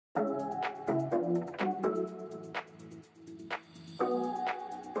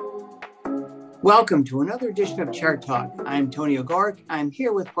Welcome to another edition of Chart Talk. I'm Tony Ogorek. I'm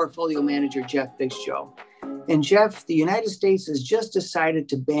here with Portfolio Manager Jeff Viksjo. And Jeff, the United States has just decided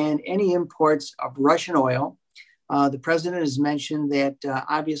to ban any imports of Russian oil. The president has mentioned that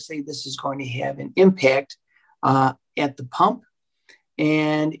obviously this is going to have an impact at the pump,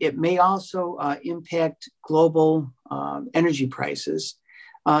 and it may also impact global energy prices.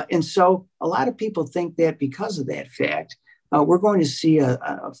 And so a lot of people think that because of that fact, we're going to see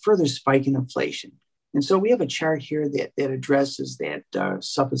a further spike in inflation. And so we have a chart here that addresses that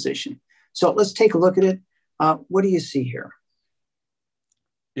supposition. So let's take a look at it. What do you see here?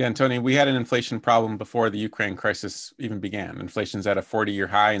 Yeah, and Tony, we had an inflation problem before the Ukraine crisis even began. Inflation's at a 40-year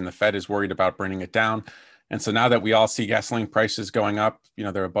high, and the Fed is worried about bringing it down. And so now that we all see gasoline prices going up,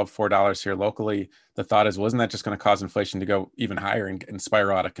 they're above $4 here locally, the thought is, wasn't that just going to cause inflation to go even higher and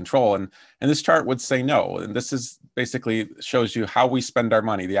spiral out of control? And this chart would say no. And this is basically shows you how we spend our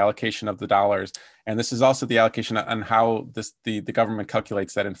money, the allocation of the dollars. And this is also the allocation on how the government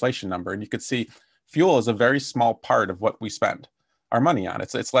calculates that inflation number. And you could see fuel is a very small part of what we spend our money on.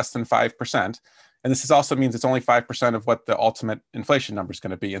 It's less than 5%. And this also means it's only 5% of what the ultimate inflation number is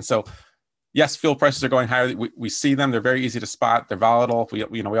going to be. And so, yes, fuel prices are going higher. We see them. They're very easy to spot. They're volatile.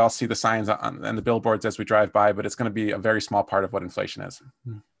 We all see the signs on the billboards as we drive by, but it's going to be a very small part of what inflation is.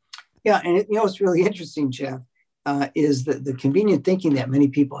 Yeah, and what's really interesting, Jeff, is the convenient thinking that many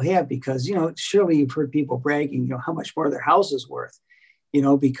people have, because surely you've heard people bragging, how much more their house is worth,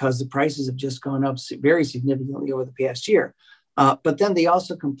 because the prices have just gone up very significantly over the past year. But then they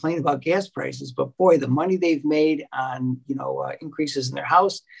also complain about gas prices. But boy, the money they've made on increases in their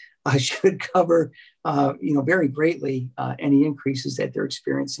house should cover very greatly any increases that they're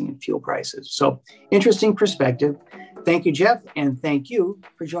experiencing in fuel prices. So interesting perspective. Thank you, Jeff, and thank you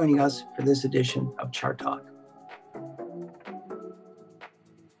for joining us for this edition of Chart Talk.